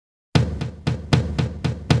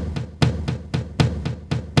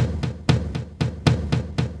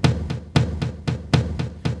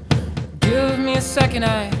a second,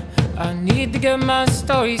 I need to get my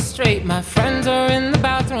story straight. My friends are in the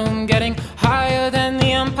bathroom getting higher than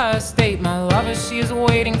the Empire State. My lover, she is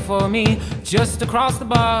waiting for me just across the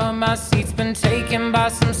bar. My seat's been taken by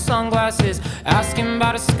some sunglasses, asking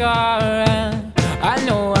about a scar. And I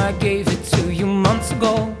know I gave it to you months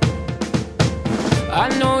ago. I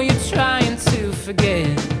know you're trying to forget,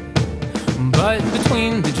 but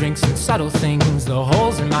between the drinks and subtle things, the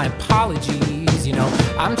holes in my apologies, you know,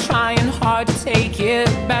 I'm trying hard to take it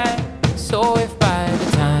back. So if by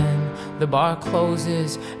the time the bar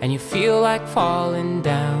closes and you feel like falling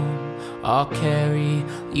down, I'll carry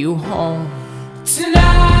you home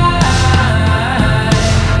tonight.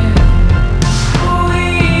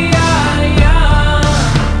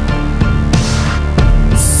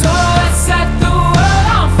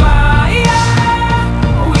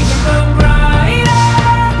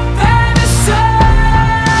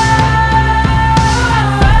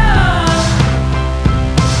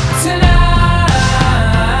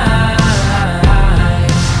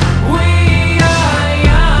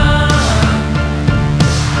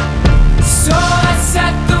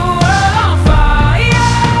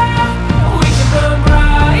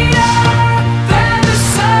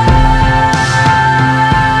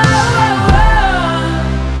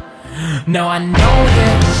 No, I know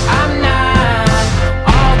that I'm not